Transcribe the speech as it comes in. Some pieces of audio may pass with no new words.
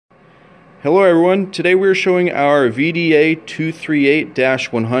Hello everyone, today we're showing our VDA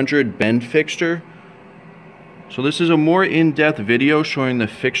 238-100 bend fixture. So this is a more in-depth video showing the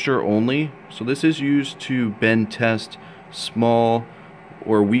fixture only. So this is used to bend test small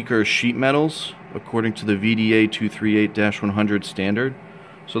or weaker sheet metals according to the VDA 238-100 standard.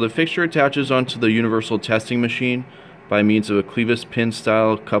 So the fixture attaches onto the universal testing machine by means of a clevis pin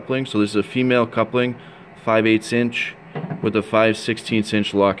style coupling. So this is a female coupling, 5/8 inch with a 5/16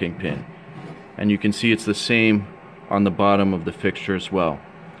 inch locking pin. And you can see it's the same on the bottom of the fixture as well.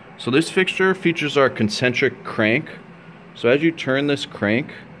 So this fixture features our concentric crank. So as you turn this crank,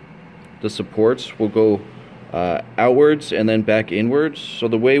 the supports will go outwards and then back inwards. So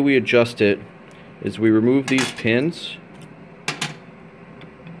the way we adjust it is we remove these pins,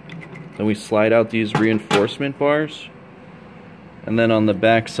 then we slide out these reinforcement bars, and then on the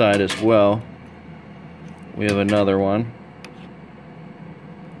back side as well we have another one.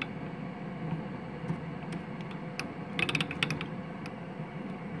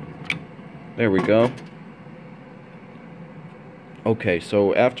 There we go. Okay,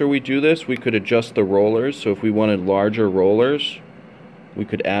 so after we do this, we could adjust the rollers. So if we wanted larger rollers, we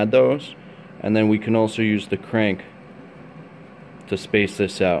could add those. And then we can also use the crank to space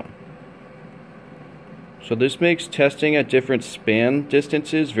this out. So this makes testing at different span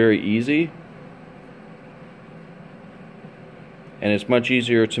distances very easy. And it's much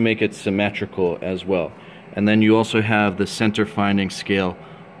easier to make it symmetrical as well. And then you also have the center finding scale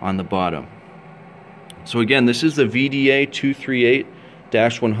on the bottom. So again, this is the VDA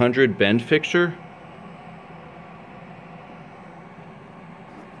 238-100 bend fixture.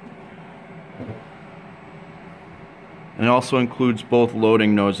 And it also includes both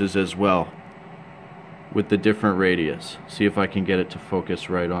loading noses as well with the different radius. See if I can get it to focus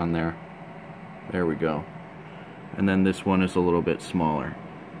right on there. There we go. And then this one is a little bit smaller.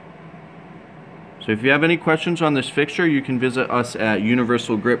 So if you have any questions on this fixture, you can visit us at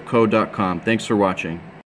universalgripco.com. Thanks for watching.